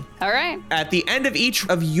 Heidi. All right. At the end of each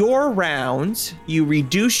of your rounds, you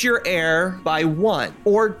reduce your air by 1,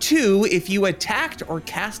 or 2 if you attacked or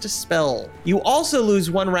cast a spell. You also lose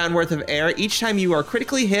 1 round worth of air each time you are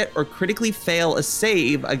critically hit or critically fail a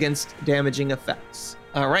save against damaging effects.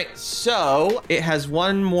 All right, so it has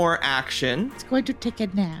 1 more action. It's going to take a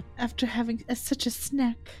nap after having such a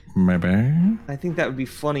snack. Maybe. I think that would be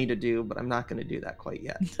funny to do, but I'm not going to do that quite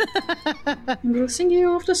yet. I'm gonna sing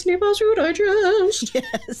you off to sleep as you digest.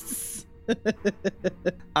 Yes.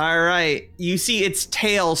 All right, you see its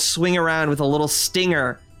tail swing around with a little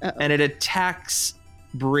stinger, Uh-oh. and it attacks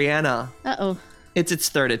Brianna. Uh-oh. It's its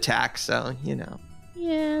 3rd attack, so, you know.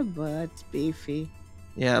 Yeah, but it's beefy.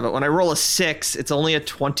 Yeah, but when I roll a 6, it's only a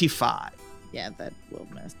 25. Yeah, that will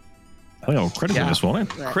miss. I think I'll critically Yeah. miss,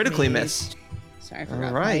 won't it? Let Critically me- miss. Sorry, I All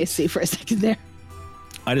forgot my right. AC for a second there.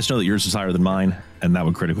 I just know that yours is higher than mine, and that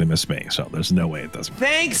would critically miss me, so there's no way it doesn't.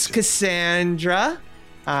 Thanks, Cassandra.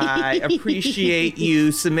 I appreciate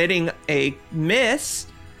you submitting a miss.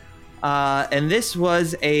 And this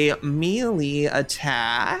was a melee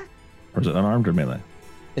attack. Or is it unarmed or melee?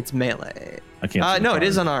 It's melee. I can't see the No, it card,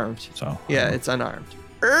 is unarmed. So Yeah, it's unarmed.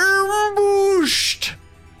 Ambushed.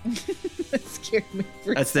 That scared me.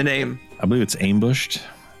 For That's the name. I believe it's ambushed.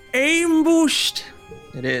 Ambushed.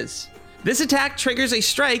 It is. This attack triggers a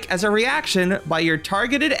strike as a reaction by your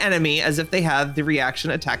targeted enemy as if they have the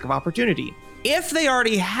reaction attack of opportunity. If they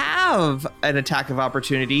already have an attack of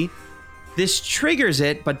opportunity, this triggers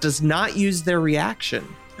it but does not use their reaction.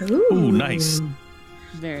 Ooh, nice.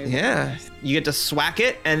 Very Yeah, you get to swack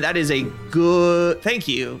it, and that is a good... Thank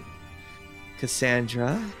you,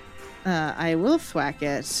 Cassandra. I will thwack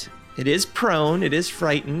it. It is prone, it is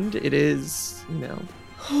frightened, it is,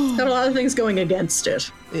 Got a lot of things going against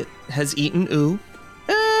it. it has eaten ooh.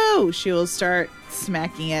 Oh, she will start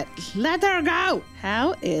smacking it. Let her go.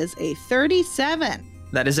 How is a 37?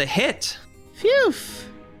 That is a hit. Phew.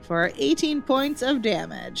 For 18 points of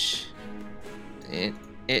damage.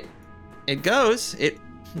 It goes.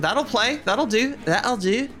 That'll play. That'll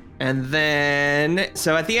do. And then,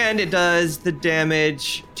 so at the end, it does the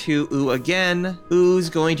damage to Ooh again.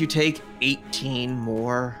 Ooh's going to take 18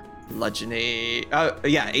 more bludgeoning.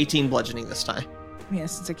 18 bludgeoning this time. Yeah,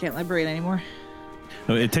 since I can't liberate anymore.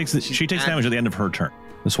 No, she takes damage at the end of her turn.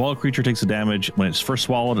 The swallowed creature takes the damage when it's first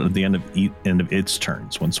swallowed and at the end of its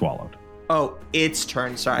turns when swallowed. Oh, its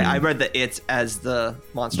turn. Sorry, I read the it's as the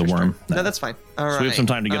monster's The worm. turn. No, that's fine. All right. So we have some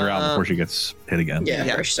time to get her out before she gets hit again. Yeah,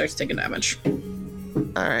 Yeah. before she starts taking damage.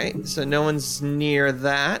 All right, so no one's near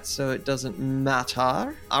that, so it doesn't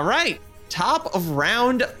matter. All right, top of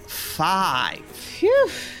round 5. Phew.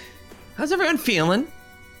 How's everyone feeling?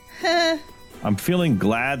 I'm feeling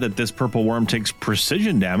glad that this purple worm takes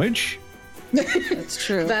precision damage. That's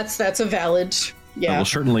true. That's a valid. That Yeah. will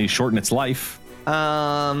certainly shorten its life.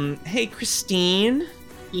 Hey, Christine,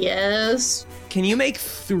 Yes. can you make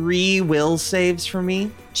 3 will saves for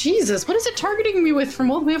me? Jesus, what is it targeting me with from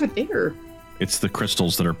all the way over there? It's the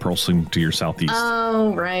crystals that are pulsing to your southeast.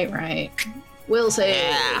 Oh, right. Will say.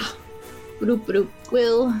 Yeah. Ba-doop.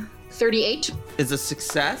 Will. 38. Is a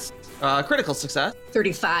success, critical success,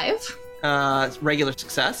 35. regular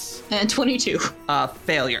success, And 22.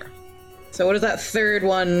 failure. So what does that third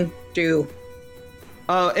one do?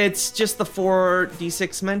 It's just the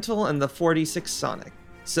 4d6 mental and the 4d6 sonic.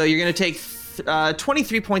 So you're going to take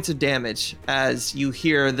 23 points of damage as you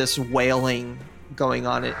hear this wailing going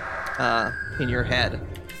on in your head.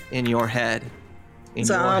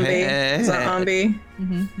 Zombie.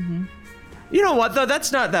 You know what, though?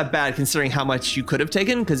 That's not that bad considering how much you could have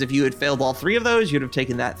taken, because if you had failed all 3 of those, you'd have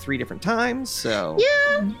taken that 3 different times, so...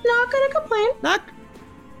 Yeah, not gonna complain. Not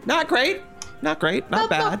great. Not great. Not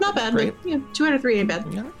bad. Not bad. Great. Yeah, 2 out of 3 ain't bad.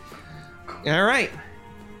 All right.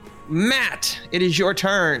 Matt, it is your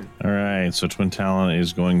turn. All right, so Twin Talon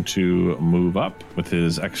is going to move up with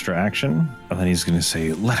his extra action, and then he's going to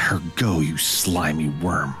say, "Let her go, you slimy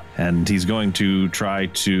worm." And he's going to try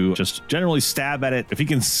to just generally stab at it. If he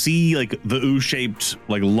can see like the ooh-shaped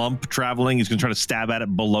like lump traveling, he's going to try to stab at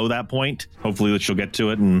it below that point. Hopefully that she'll get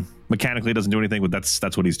to it, and mechanically it doesn't do anything, but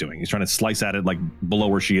that's what he's doing. He's trying to slice at it like below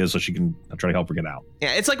where she is so she can try to help her get out.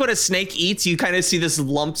 Yeah, it's like when a snake eats, you kind of see this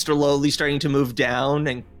lump slowly starting to move down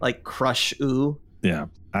and like crush ooh. Yeah.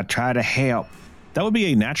 I try to help. That would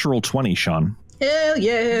be a natural 20, Sean. Hell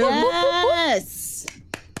yeah. Yes.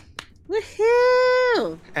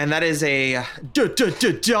 Woohoo! And that is a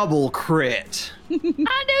double crit. I knew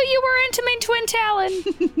you were into me, Twin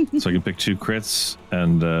Talon. So I can pick 2 crits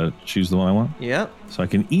and choose the one I want. Yep. So I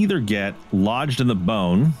can either get lodged in the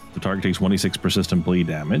bone, the target takes 1d6 persistent bleed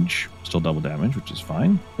damage, still double damage, which is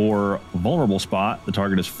fine, or vulnerable spot, the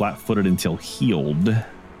target is flat-footed until healed.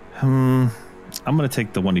 I'm going to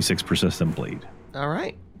take the 1d6 persistent bleed. All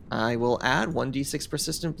right. I will add 1d6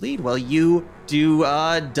 persistent bleed while you do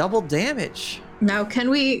double damage. Now, can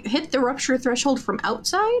we hit the rupture threshold from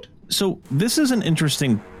outside? So this is an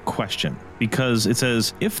interesting question because it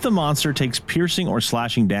says if the monster takes piercing or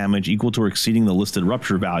slashing damage equal to or exceeding the listed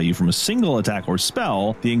rupture value from a single attack or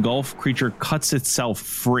spell, the engulfed creature cuts itself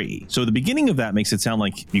free. So the beginning of that makes it sound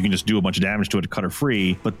like you can just do a bunch of damage to it to cut her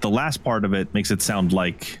free, but the last part of it makes it sound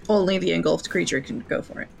like Only the engulfed creature can go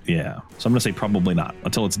for it. yeah. So I'm gonna say probably not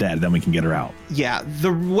until it's dead, then we can get her out. Yeah,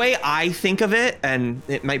 the way I think of it, and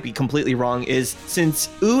it might be completely wrong, is since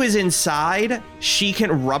ooh is inside, she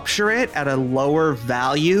can rupture it at a lower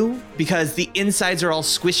value because the insides are all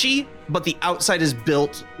squishy, but the outside is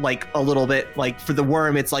built like a little bit like for the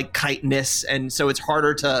worm, it's like chitinous, and so it's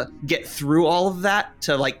harder to get through all of that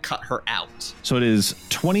to like cut her out. So it is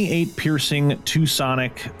 28 piercing, 2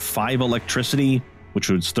 sonic, 5 electricity, which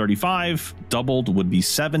was 35. Doubled would be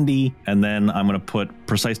 70. And then I'm going to put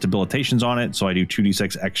precise debilitations on it. So I do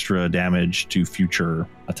 2d6 extra damage to future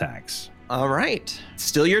attacks. All right.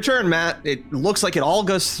 Still your turn, Matt. It looks like it all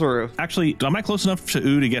goes through. Actually, am I close enough to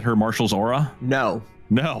Ooh to get her Marshal's aura? No.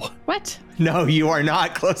 No. What? No, you are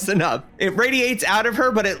not close enough. It radiates out of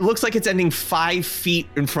her, but it looks like it's ending 5 feet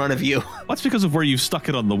in front of you. That's because of where you stuck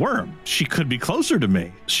it on the worm. She could be closer to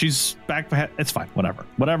me. She's back. It's fine.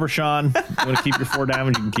 Whatever, Sean. You want to keep your 4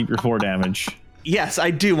 damage? You can keep your 4 damage. Yes,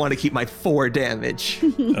 I do want to keep my 4 damage.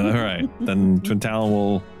 All right. Then Twin Talon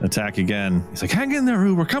will attack again. He's like, hang in there,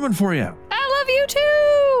 Rue. We're coming for you. I love you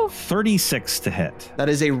too. 36 to hit. That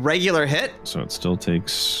is a regular hit. So it still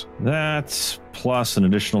takes that plus an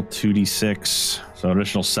additional 2d6. So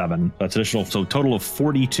additional 7. That's additional. So total of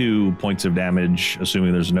 42 points of damage,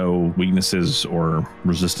 assuming there's no weaknesses or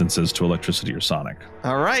resistances to electricity or sonic.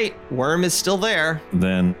 All right. Worm is still there.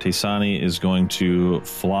 Then Taysani is going to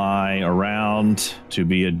fly around to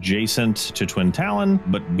be adjacent to Twin Talon,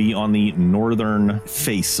 but be on the northern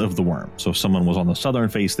face of the worm. So if someone was on the southern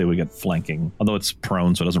face, they would get flanking. Although it's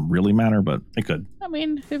prone, so it doesn't really matter, but it could. I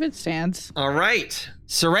mean, if it stands. All right.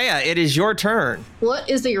 Soraya, it is your turn. What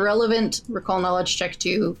is the relevant recall knowledge check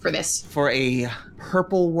to for this? For a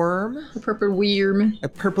purple worm. The purple worm. A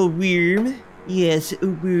purple worm. Yes, a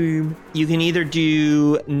worm. You can either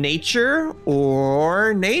do nature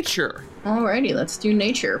or nature. Alrighty, let's do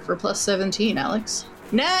nature for plus 17, Alex.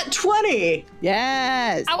 Nat 20!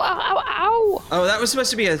 Yes. Ow, ow, ow, ow. Oh, that was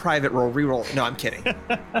supposed to be a private roll. Reroll. No, I'm kidding.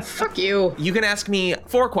 Fuck you. You can ask me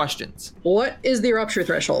 4 questions. What is the rupture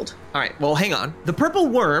threshold? All right, well, hang on. The purple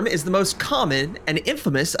worm is the most common and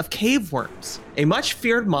infamous of cave worms, a much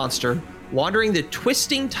feared monster wandering the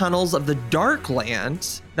twisting tunnels of the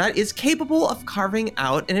Darklands that is capable of carving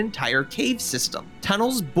out an entire cave system.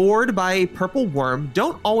 Tunnels bored by a purple worm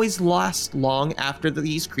don't always last long after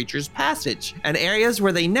these creatures' passage, and areas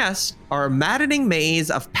where they nest are a maddening maze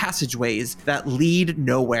of passageways that lead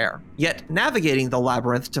nowhere. Yet, navigating the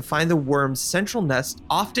labyrinth to find the worm's central nest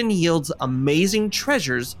often yields amazing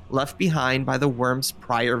treasures left behind by the worm's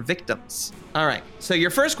prior victims. All right, so your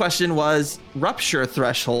first question was rupture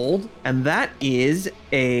threshold, and that is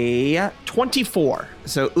a 24.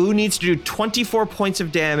 So Oo needs to do 24 points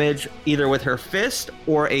of damage either with her fist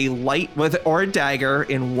or a or a dagger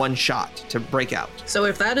in one shot to break out. So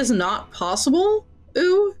if that is not possible,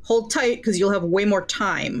 ooh, hold tight because you'll have way more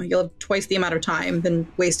time. You'll have twice the amount of time than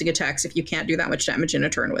wasting attacks if you can't do that much damage in a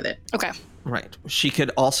turn with it. Okay. Right. She could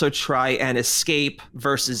also try and escape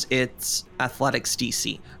versus its athletics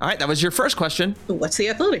DC. All right, that was your first question. What's the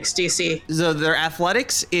athletics DC? So their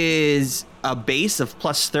athletics is a base of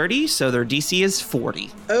plus 30, so their DC is 40.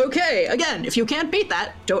 Okay, again, if you can't beat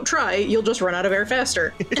that, don't try. You'll just run out of air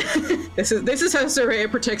faster. This is how Soraya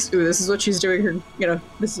protects. Ooh, this is what she's doing here. You know,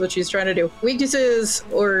 this is what she's trying to do. Weaknesses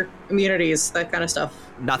or immunities, that kind of stuff.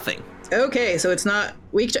 Nothing. Okay, so it's not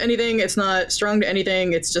weak to anything, it's not strong to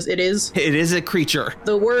anything, it's just, it is. It is a creature.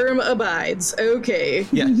 The worm abides. Okay.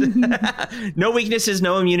 Yes. No weaknesses,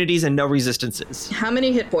 no immunities, and no resistances. How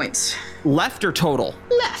many hit points? Left or total?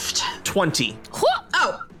 Left. 20.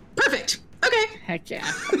 Oh, perfect. Okay. Heck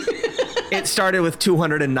yeah. It started with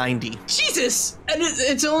 290. Jesus! And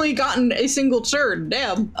it's only gotten a single turn.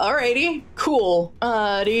 Damn. Alrighty. Cool.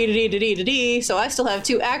 So I still have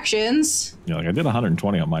 2 actions. You're like, I did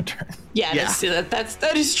 120 on my turn. Yeah, Yeah.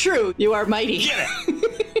 that is true. You are mighty.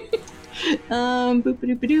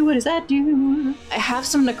 Boop-a-doop-a-doo, what does that do? I have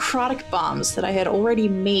some necrotic bombs that I had already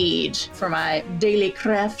made for my daily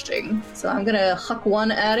crafting. So I'm gonna huck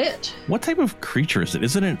one at it. What type of creature is it?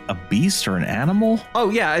 Isn't it a beast or an animal?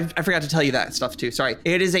 Oh, yeah, I forgot to tell you that stuff too. Sorry.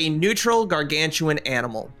 It is a neutral gargantuan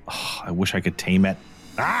animal. Oh, I wish I could tame it.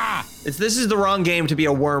 Ah! This is the wrong game to be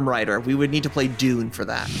a worm rider. We would need to play Dune for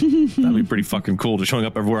that. That'd be pretty fucking cool, just showing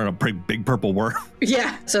up everywhere in a big purple worm.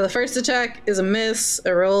 Yeah, so the first attack is a miss.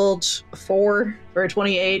 I rolled a 4 for a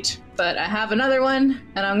 28, but I have another one,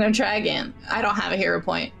 and I'm gonna try again. I don't have a hero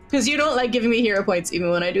point, because you don't like giving me hero points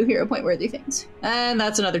even when I do hero point worthy things. And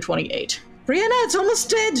that's another 28. Brianna, it's almost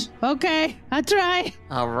dead! Okay, I'll try.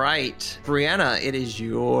 All right. Brianna, it is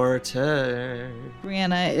your turn.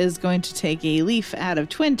 Brianna is going to take a leaf out of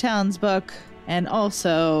Twin Talon's book and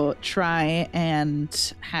also try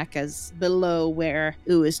and hack us below where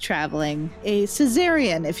Oo is traveling. A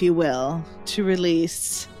cesarean, if you will, to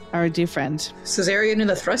release our dear friend. Caesarean in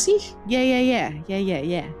the Thrussie?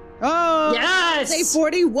 Yeah. Oh, Yes! say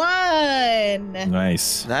 41.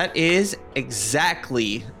 Nice. That is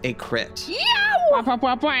exactly a crit. Wah, wah,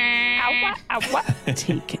 wah, wah.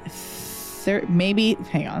 Take maybe,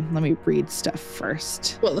 hang on, let me read stuff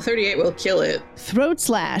first. Well, the 38 will kill it. Throat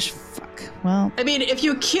slash, fuck. Well, I mean, if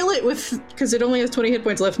you kill it with, because it only has 20 hit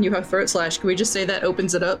points left and you have throat slash, can we just say that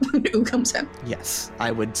opens it up when Oo comes out? Yes,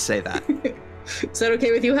 I would say that. Is that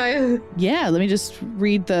okay with you, Haya? yeah, let me just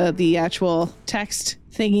read the actual text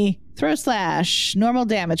thingy. Throw slash, normal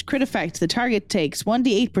damage, crit effect. The target takes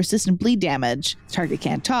 1d8 persistent bleed damage. The target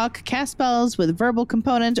can't talk, cast spells with verbal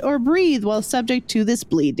component, or breathe while subject to this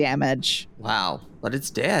bleed damage. Wow, but it's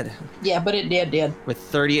dead. Yeah, but it did. With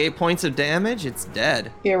 38 points of damage, it's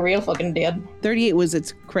dead. You're real fucking dead. 38 was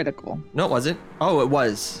its critical. No, it wasn't. Oh, it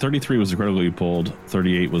was. 33 was the critical you pulled.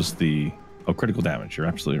 38 was the critical damage. You're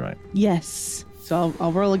absolutely right. Yes. So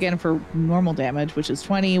I'll roll again for normal damage, which is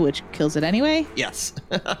 20, which kills it anyway. Yes.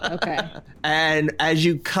 Okay. And as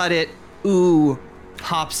you cut it, ooh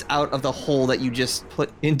pops out of the hole that you just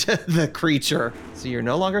put into the creature. So you're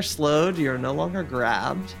no longer slowed, you're no longer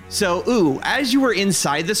grabbed. So, as you were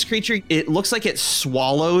inside this creature, it looks like it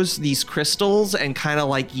swallows these crystals and kind of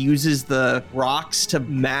like uses the rocks to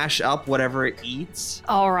mash up whatever it eats.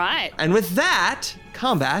 All right. And with that,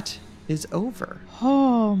 combat is over.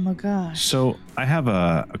 Oh my gosh. So I have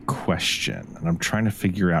a question, and I'm trying to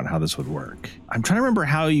figure out how this would work. I'm trying to remember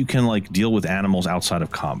how you can like deal with animals outside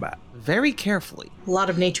of combat. Very carefully. A lot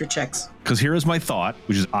of nature checks. Because here is my thought,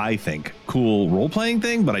 which is, I think, cool role-playing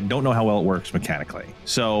thing, but I don't know how well it works mechanically.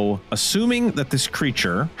 So assuming that this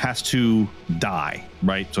creature has to die,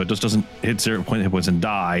 right? So it just doesn't hit 0 hit points and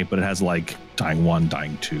die, but it has like dying 1,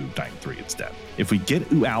 dying 2, dying 3, it's dead. If we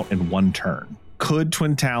get Ooh out in one turn, could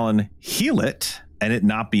Twin Talon heal it and it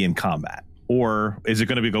not be in combat? Or is it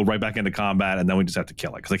going to go right back into combat and then we just have to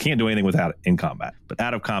kill it? Because I can't do anything without it in combat. But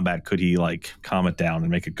out of combat, could he like calm it down and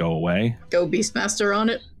make it go away? Go Beastmaster on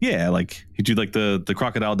it. Yeah, like he do like the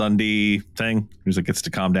Crocodile Dundee thing. He's like gets to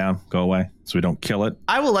calm down, go away, so we don't kill it.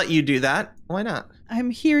 I will let you do that. Why not? I'm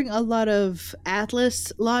hearing a lot of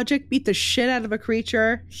Atlas logic. Beat the shit out of a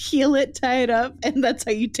creature, heal it, tie it up, and that's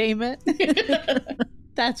how you tame it.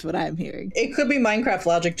 That's what I'm hearing. It could be Minecraft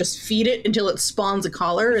logic. Just feed it until it spawns a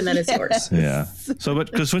collar, and then it's yours. Yeah. So,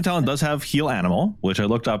 but because Twin Talon does have heal animal, which I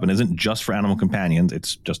looked up and isn't just for animal companions,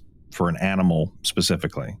 it's just for an animal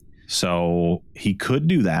specifically. So he could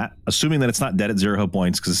do that, assuming that it's not dead at 0 hit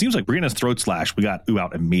points, because it seems like Brianna's throat slash, we got Ooh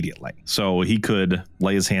out immediately. So he could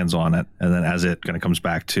lay his hands on it, and then as it kind of comes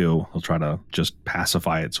back to, he'll try to just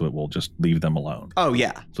pacify it so it will just leave them alone. Oh,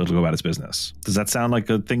 yeah. So it'll go about its business. Does that sound like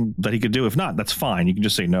a thing that he could do? If not, that's fine. You can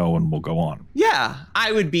just say no and we'll go on. Yeah,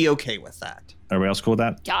 I would be okay with that. Everybody else cool with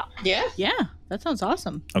that? Yeah. Yeah. Yeah, that sounds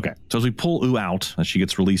awesome. Okay, so as we pull Ooh out, as she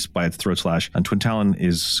gets released by its throat slash, and Twin Talon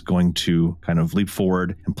is going to kind of leap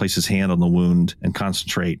forward and place his hand on the wound and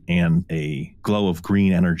concentrate, and a glow of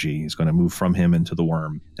green energy is going to move from him into the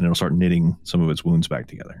worm, and it'll start knitting some of its wounds back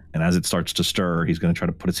together. And as it starts to stir, he's going to try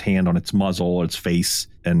to put his hand on its muzzle or its face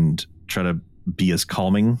and try to be as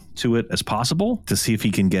calming to it as possible to see if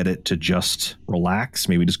he can get it to just relax,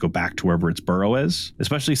 maybe just go back to wherever its burrow is,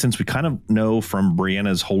 especially since we kind of know from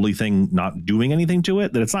Brianna's holy thing not doing anything to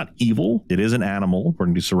it that it's not evil. It is an animal,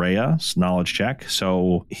 according to Soraya, knowledge check.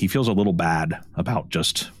 So he feels a little bad about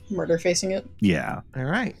just Murder facing it. Yeah. All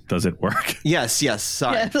right. Does it work? Yes,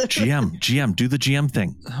 sorry. Yeah. GM, do the GM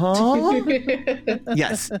thing. Huh?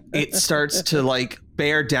 Yes, it starts to like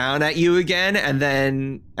bear down at you again, and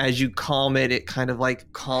then as you calm it, it kind of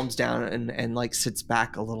like calms down and like sits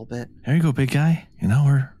back a little bit. There you go, big guy. You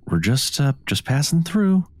know, we're just passing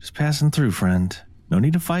through. Just passing through, friend. No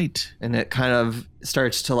need to fight. And it kind of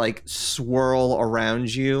starts to like swirl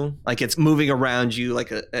around you, like it's moving around you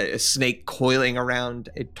like a snake coiling around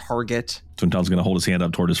a target. Twin Talon's going to hold his hand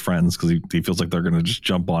up toward his friends because he feels like they're going to just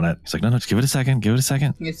jump on it. He's like, no, just give it a second.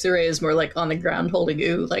 Tsure is more like on the ground holding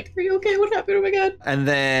you, like, are you okay? What happened? Oh my god. And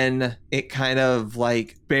then it kind of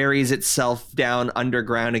like buries itself down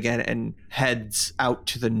underground again and heads out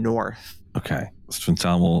to the north. Okay. So Twin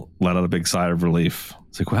Talon will let out a big sigh of relief.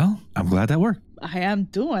 It's like, well, I'm glad that worked. I am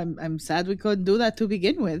too. I'm sad we couldn't do that to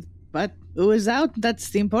begin with. But Ooh is out. That's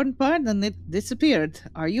the important part, and it disappeared.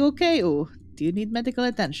 Are you okay, Ooh? Do you need medical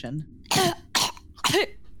attention?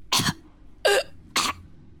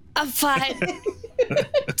 I'm fine.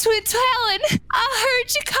 Twin Talon, I heard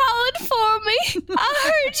you calling for me. I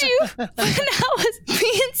heard you when I was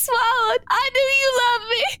being swallowed. I knew you loved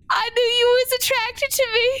me. I knew you was attracted to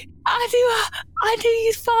me. I knew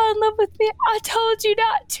you'd fall in love with me. I told you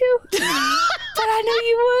not to, but I knew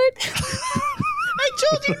you would. I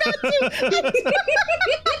told you not to.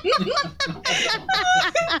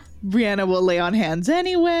 Brianna will lay on hands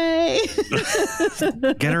anyway.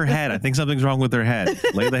 Get her head. I think something's wrong with her head.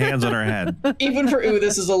 Lay the hands on her head. Even for Ooh,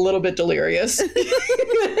 this is a little bit delirious. All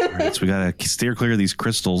right, so we got to steer clear of these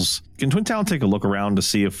crystals. Can Twin Talon take a look around to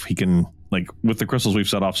see if he can, like, with the crystals we've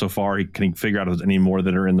set off so far, can he figure out if there's any more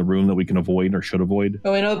that are in the room that we can avoid or should avoid?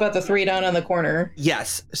 Oh, we know about the 3 down on the corner.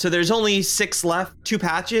 Yes. So there's only 6 left, 2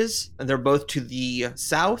 patches, and they're both to the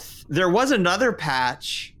south. There was another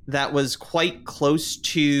patch that was quite close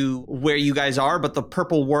to where you guys are, but the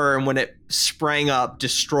purple worm, when it sprang up,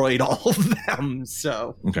 destroyed all of them.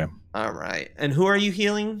 So, Okay. All right. And who are you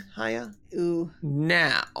healing, Haya? Ooh.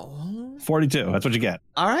 Now. 42. That's what you get.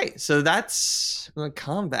 All right. So that's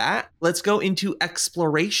combat. Let's go into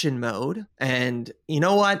exploration mode. And you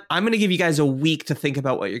know what? I'm going to give you guys a week to think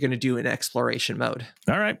about what you're going to do in exploration mode.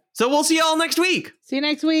 All right. So we'll see y'all next week. See you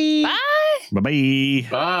next week. Bye. Bye-bye.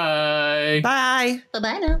 Bye. Bye.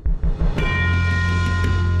 Bye-bye now.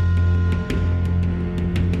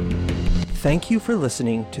 Thank you for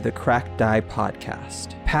listening to the Cracked Die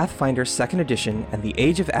podcast. Pathfinder 2nd Edition and the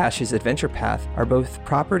Age of Ashes Adventure Path are both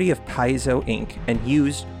property of Paizo Inc. and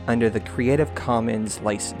used under the Creative Commons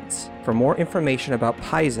license. For more information about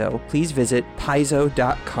Paizo, please visit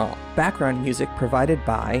paizo.com. Background music provided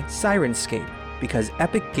by Sirenscape, because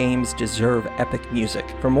epic games deserve epic music.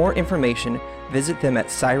 For more information, visit them at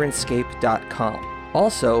sirenscape.com.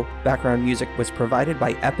 Also, background music was provided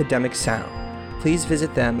by Epidemic Sound. Please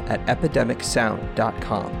visit them at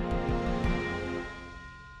epidemicsound.com.